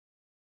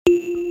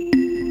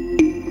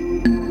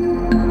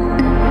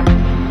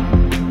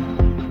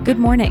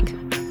morning.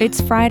 It's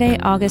Friday,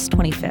 August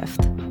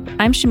 25th.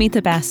 I'm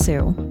Shamita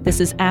Basu. This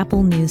is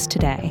Apple News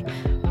Today.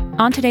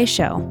 On today's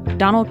show,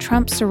 Donald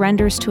Trump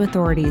surrenders to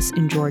authorities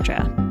in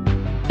Georgia.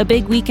 A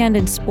big weekend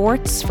in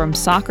sports, from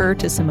soccer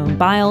to Simone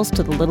Biles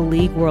to the Little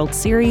League World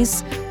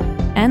Series,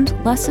 and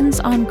lessons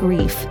on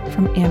grief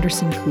from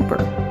Anderson Cooper.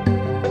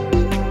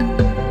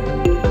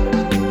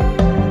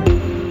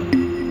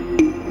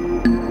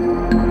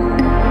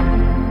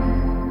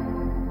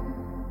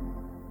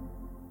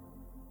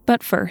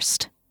 But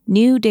first,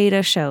 new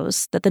data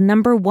shows that the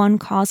number one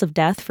cause of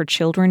death for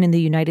children in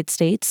the United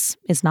States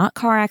is not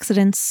car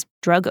accidents,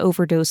 drug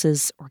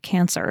overdoses, or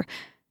cancer.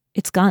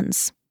 It's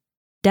guns.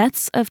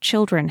 Deaths of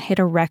children hit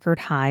a record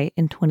high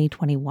in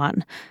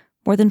 2021.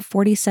 More than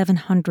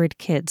 4,700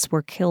 kids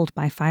were killed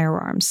by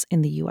firearms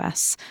in the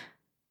U.S.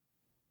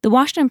 The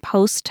Washington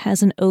Post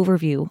has an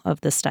overview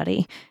of the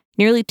study.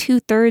 Nearly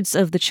 2/3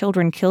 of the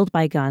children killed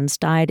by guns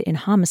died in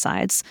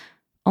homicides.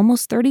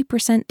 Almost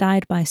 30%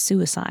 died by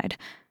suicide.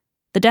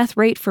 The death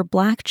rate for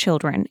Black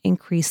children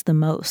increased the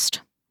most.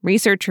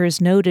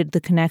 Researchers noted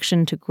the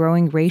connection to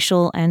growing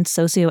racial and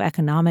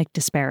socioeconomic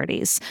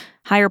disparities.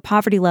 Higher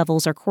poverty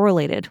levels are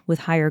correlated with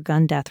higher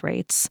gun death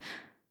rates.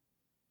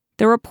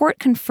 The report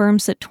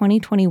confirms that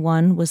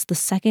 2021 was the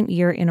second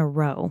year in a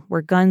row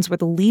where guns were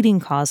the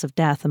leading cause of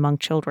death among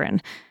children,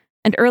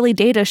 and early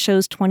data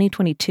shows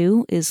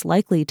 2022 is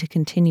likely to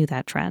continue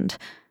that trend.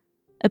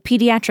 A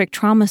pediatric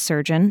trauma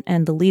surgeon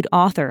and the lead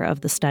author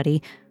of the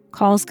study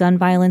calls gun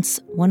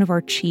violence one of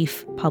our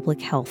chief public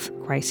health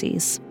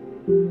crises.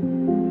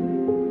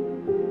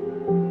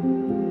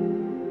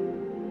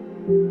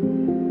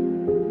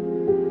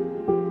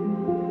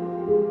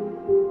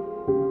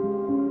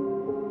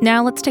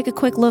 Now let's take a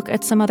quick look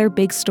at some other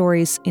big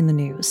stories in the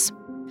news.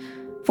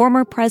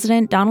 Former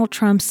President Donald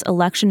Trump's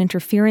election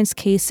interference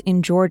case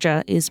in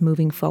Georgia is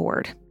moving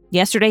forward.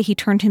 Yesterday, he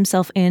turned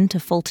himself in to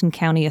Fulton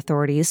County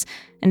authorities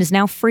and is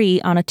now free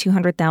on a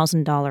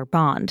 $200,000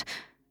 bond.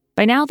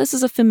 By now, this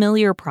is a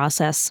familiar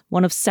process,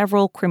 one of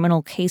several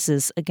criminal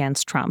cases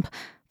against Trump.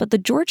 But the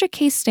Georgia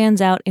case stands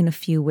out in a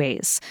few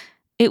ways.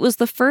 It was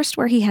the first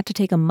where he had to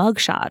take a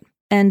mugshot.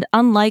 And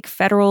unlike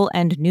federal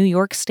and New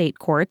York state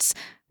courts,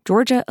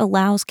 Georgia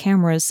allows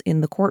cameras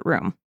in the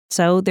courtroom.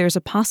 So there's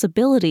a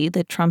possibility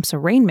that Trump's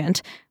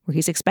arraignment, where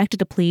he's expected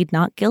to plead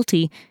not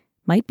guilty,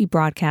 might be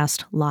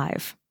broadcast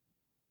live.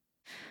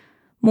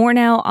 More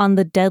now on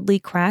the deadly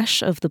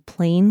crash of the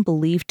plane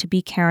believed to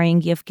be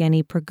carrying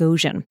Yevgeny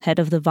Prigozhin, head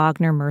of the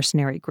Wagner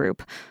mercenary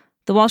group.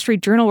 The Wall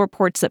Street Journal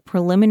reports that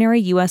preliminary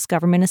U.S.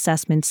 government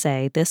assessments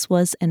say this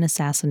was an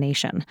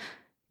assassination.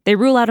 They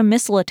rule out a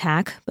missile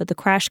attack, but the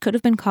crash could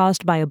have been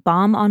caused by a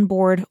bomb on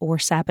board or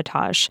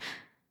sabotage.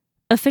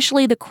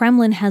 Officially, the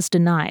Kremlin has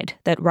denied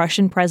that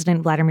Russian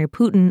President Vladimir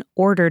Putin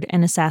ordered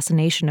an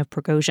assassination of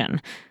Prigozhin.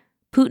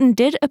 Putin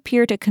did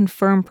appear to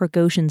confirm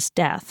Prigozhin's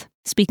death,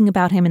 speaking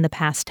about him in the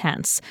past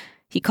tense.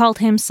 He called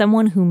him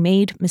someone who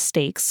made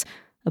mistakes,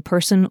 a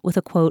person with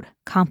a, quote,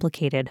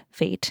 complicated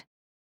fate.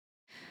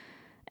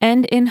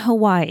 And in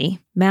Hawaii,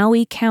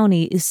 Maui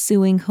County is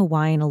suing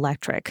Hawaiian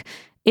Electric.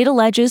 It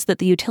alleges that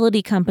the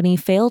utility company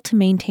failed to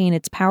maintain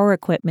its power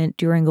equipment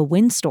during a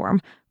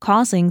windstorm,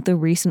 causing the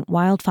recent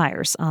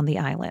wildfires on the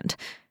island.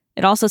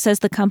 It also says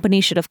the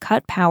company should have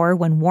cut power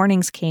when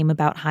warnings came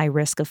about high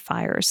risk of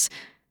fires.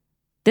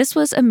 This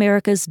was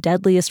America's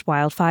deadliest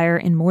wildfire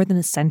in more than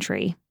a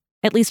century.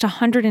 At least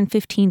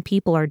 115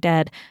 people are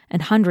dead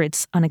and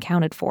hundreds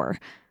unaccounted for.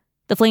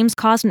 The flames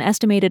caused an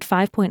estimated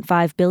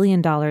 $5.5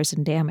 billion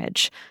in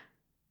damage.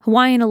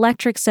 Hawaiian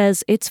Electric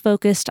says it's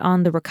focused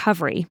on the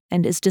recovery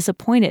and is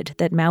disappointed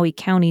that Maui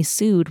County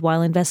sued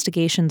while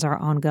investigations are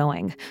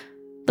ongoing.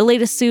 The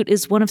latest suit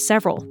is one of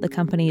several the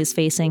company is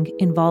facing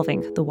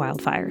involving the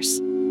wildfires.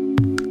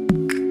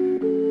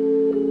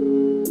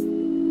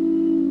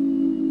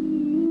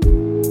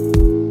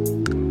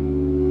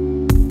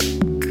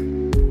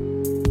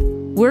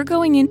 We're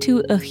going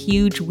into a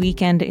huge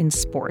weekend in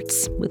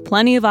sports, with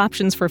plenty of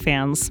options for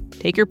fans.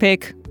 Take your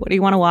pick. What do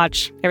you want to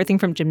watch? Everything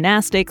from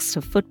gymnastics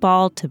to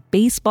football to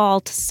baseball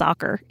to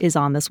soccer is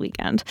on this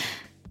weekend.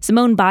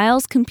 Simone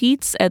Biles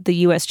competes at the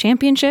U.S.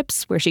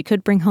 Championships, where she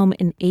could bring home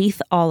an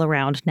 8th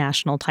all-around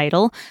national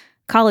title.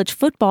 College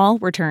football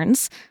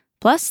returns.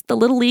 Plus, the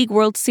Little League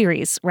World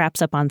Series wraps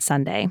up on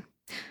Sunday.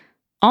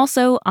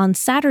 Also, on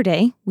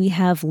Saturday, we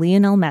have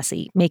Lionel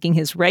Messi making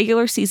his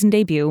regular season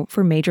debut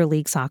for Major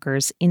League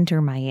Soccer's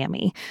Inter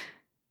Miami.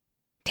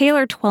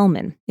 Taylor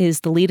Twellman is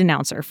the lead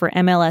announcer for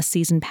MLS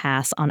Season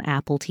Pass on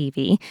Apple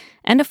TV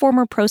and a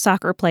former pro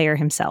soccer player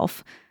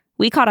himself.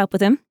 We caught up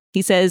with him.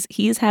 He says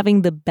he is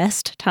having the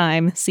best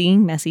time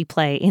seeing Messi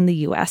play in the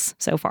U.S.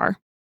 so far.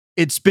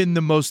 It's been the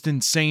most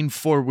insane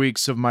 4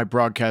 weeks of my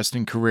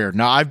broadcasting career.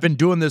 Now, I've been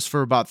doing this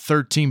for about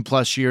 13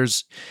 plus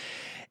years.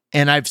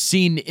 And I've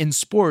seen in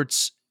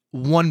sports,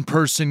 one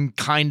person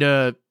kind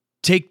of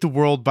take the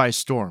world by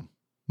storm.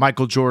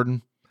 Michael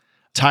Jordan,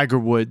 Tiger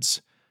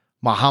Woods,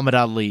 Muhammad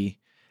Ali,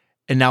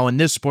 and now in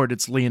this sport,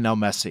 it's Lionel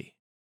Messi.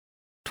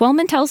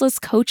 Twellman tells us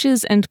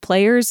coaches and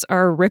players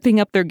are ripping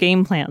up their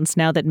game plans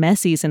now that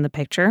Messi's in the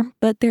picture,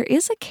 but there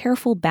is a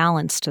careful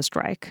balance to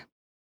strike.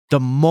 The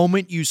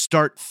moment you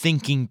start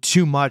thinking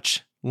too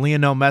much,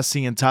 Lionel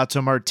Messi and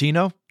Tata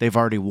Martino, they've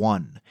already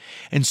won.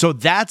 And so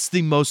that's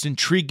the most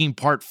intriguing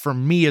part for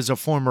me as a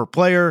former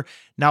player,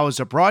 now as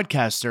a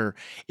broadcaster,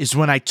 is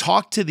when I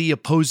talk to the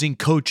opposing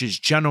coaches,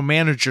 general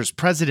managers,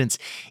 presidents,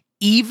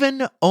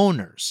 even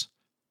owners,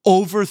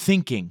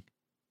 overthinking,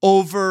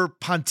 over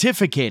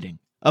pontificating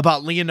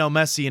about Lionel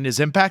Messi and his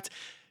impact.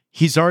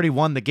 He's already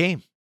won the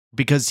game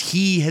because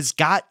he has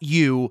got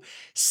you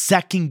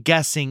second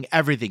guessing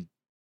everything.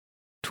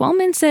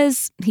 Twellman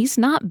says he's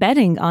not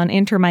betting on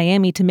Inter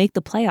Miami to make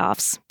the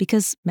playoffs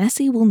because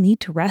Messi will need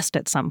to rest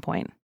at some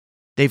point.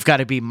 They've got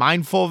to be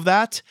mindful of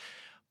that.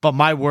 But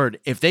my word,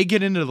 if they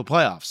get into the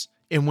playoffs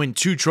and win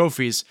 2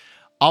 trophies,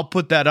 I'll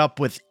put that up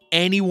with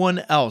anyone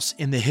else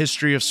in the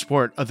history of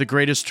sport of the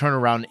greatest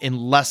turnaround in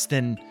less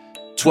than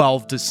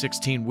 12 to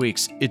 16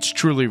 weeks. It's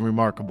truly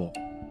remarkable.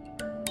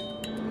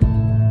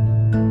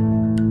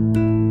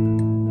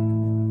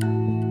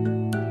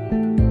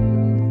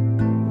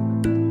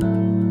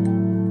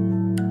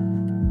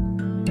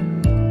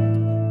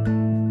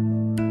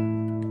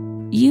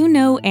 You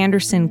know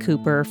Anderson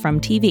Cooper from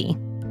TV,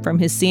 from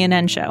his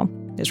CNN show,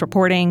 his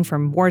reporting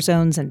from war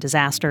zones and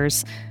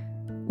disasters.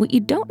 What you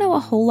don't know a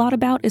whole lot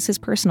about is his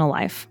personal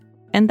life,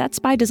 and that's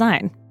by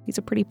design. He's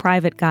a pretty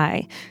private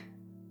guy.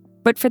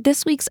 But for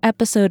this week's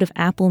episode of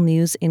Apple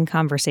News in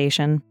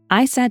Conversation,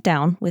 I sat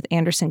down with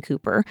Anderson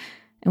Cooper,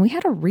 and we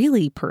had a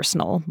really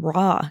personal,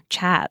 raw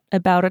chat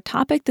about a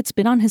topic that's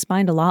been on his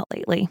mind a lot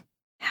lately: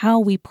 how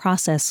we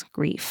process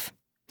grief.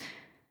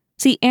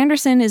 See,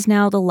 Anderson is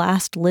now the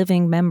last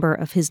living member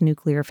of his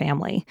nuclear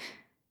family.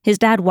 His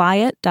dad,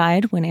 Wyatt,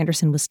 died when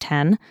Anderson was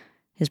 10.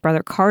 His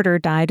brother, Carter,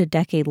 died a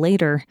decade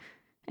later.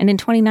 And in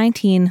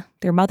 2019,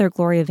 their mother,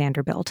 Gloria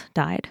Vanderbilt,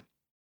 died.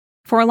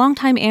 For a long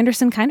time,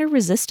 Anderson kind of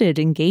resisted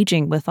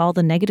engaging with all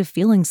the negative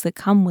feelings that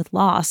come with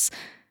loss,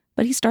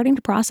 but he's starting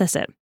to process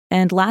it.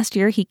 And last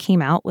year, he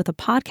came out with a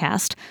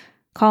podcast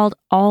called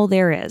All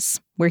There Is,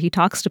 where he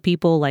talks to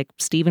people like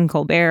Stephen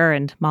Colbert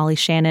and Molly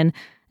Shannon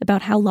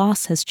about how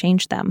loss has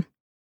changed them.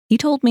 He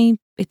told me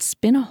it's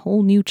been a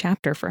whole new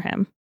chapter for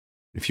him.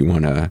 If you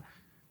want to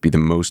be the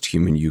most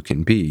human you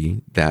can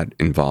be, that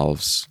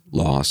involves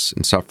loss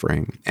and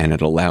suffering, and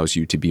it allows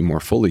you to be more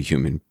fully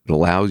human. It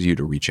allows you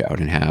to reach out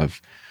and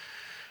have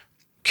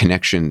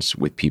connections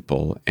with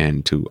people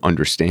and to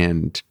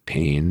understand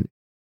pain.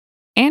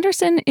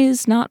 Anderson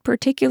is not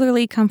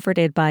particularly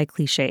comforted by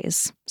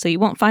cliches, so you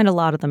won't find a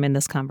lot of them in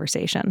this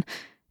conversation.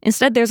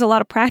 Instead, there's a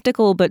lot of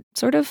practical but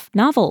sort of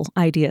novel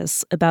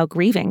ideas about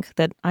grieving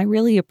that I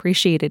really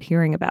appreciated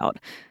hearing about.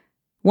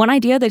 One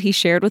idea that he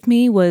shared with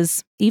me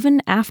was,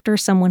 even after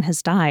someone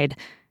has died,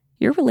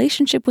 your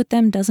relationship with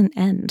them doesn't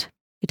end.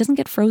 It doesn't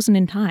get frozen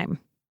in time.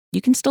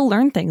 You can still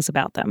learn things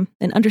about them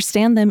and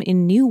understand them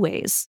in new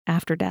ways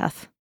after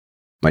death.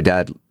 My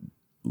dad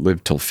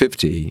lived till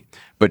 50,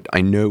 but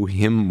I know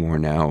him more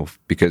now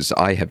because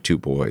I have 2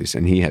 boys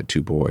and he had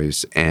 2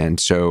 boys. And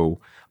so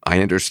I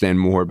understand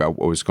more about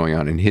what was going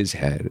on in his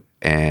head.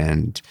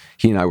 And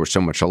he and I were so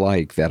much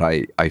alike that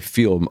I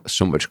feel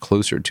so much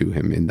closer to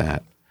him in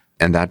that.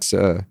 And that's,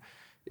 that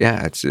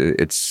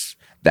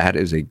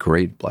is a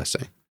great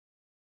blessing.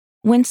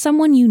 When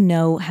someone you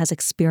know has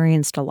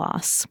experienced a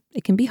loss,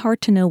 it can be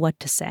hard to know what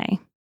to say.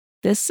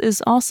 This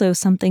is also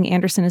something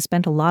Anderson has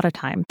spent a lot of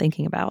time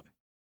thinking about.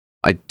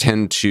 I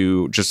tend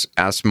to just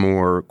ask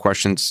more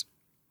questions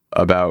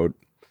about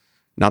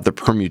not the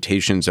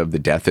permutations of the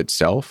death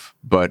itself,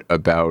 but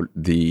about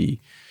the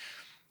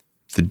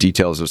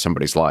details of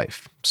somebody's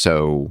life.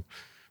 So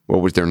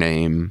what was their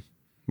name?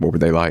 What were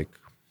they like?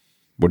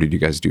 What did you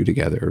guys do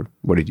together?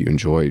 What did you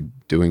enjoy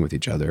doing with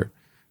each other?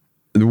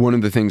 One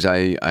of the things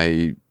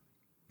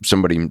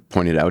somebody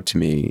pointed out to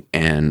me,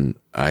 and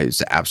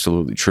it's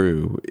absolutely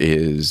true,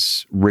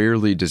 is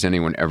rarely does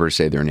anyone ever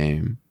say their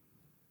name.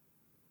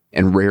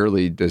 And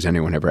rarely does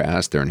anyone ever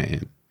ask their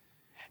name.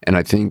 And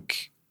I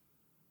think,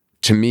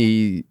 to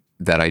me,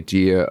 that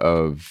idea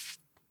of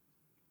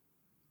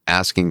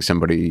asking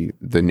somebody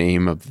the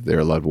name of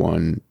their loved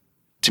one,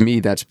 to me,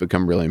 that's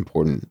become really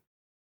important.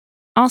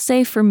 I'll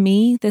say for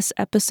me, this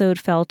episode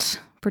felt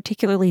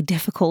particularly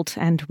difficult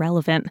and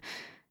relevant.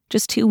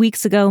 Just 2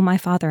 weeks ago, my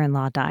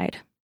father-in-law died.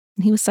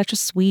 He was such a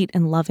sweet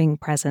and loving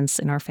presence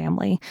in our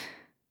family.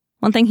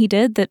 One thing he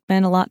did that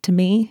meant a lot to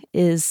me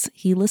is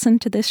he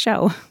listened to this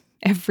show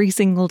every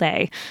single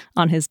day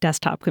on his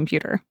desktop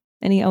computer.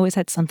 And he always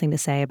had something to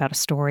say about a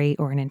story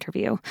or an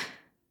interview.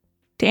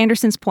 To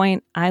Anderson's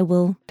point, I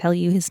will tell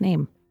you his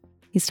name.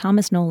 He's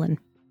Thomas Nolan,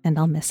 and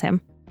I'll miss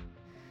him.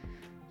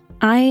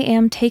 I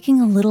am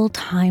taking a little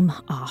time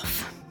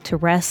off to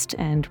rest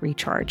and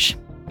recharge.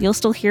 You'll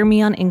still hear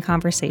me on In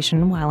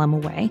Conversation while I'm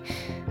away.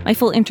 My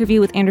full interview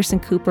with Anderson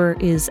Cooper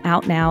is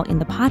out now in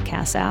the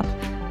podcast app.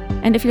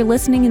 And if you're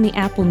listening in the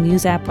Apple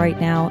News app right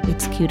now,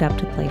 it's queued up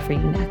to play for you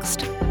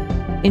next.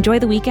 Enjoy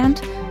the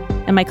weekend,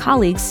 and my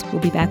colleagues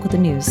will be back with the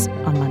news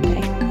on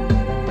Monday.